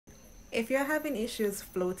If you're having issues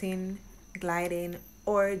floating, gliding,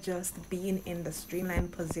 or just being in the streamline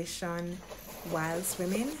position while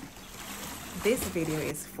swimming, this video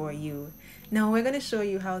is for you. Now we're going to show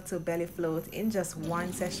you how to belly float in just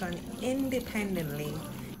one session independently.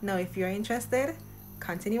 Now if you're interested,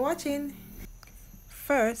 continue watching.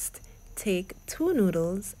 First, take 2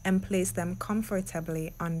 noodles and place them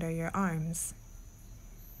comfortably under your arms.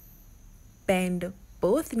 Bend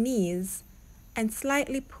both knees and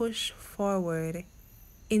slightly push forward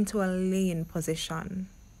into a laying position.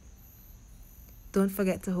 Don't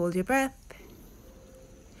forget to hold your breath.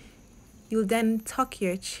 You'll then tuck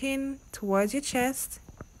your chin towards your chest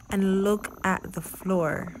and look at the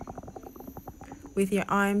floor. With your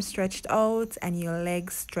arms stretched out and your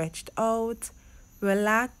legs stretched out,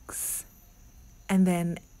 relax and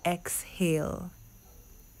then exhale.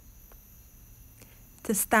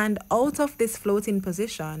 To stand out of this floating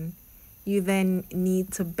position, you then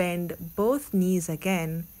need to bend both knees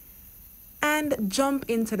again and jump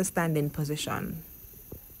into the standing position.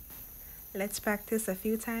 Let's practice a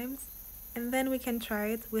few times and then we can try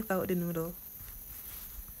it without the noodle.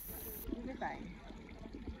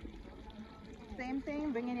 Same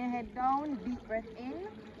thing, bringing your head down, deep breath in.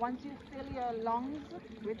 Once you fill your lungs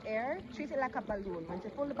with air, treat it like a balloon. Once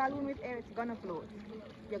you fill the balloon with air, it's gonna float.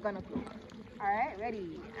 You're gonna float. All right,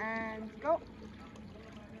 ready, and go.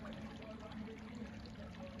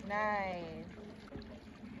 Nice.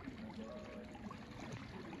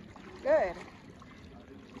 Good.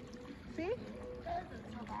 See?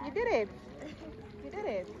 You did it. You did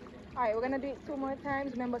it. All right, we're gonna do it 2 more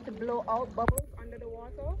times. Remember to blow out bubbles under the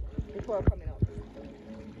water before coming up.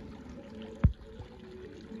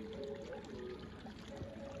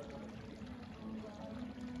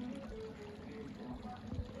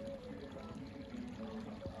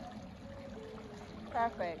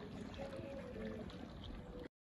 Perfect.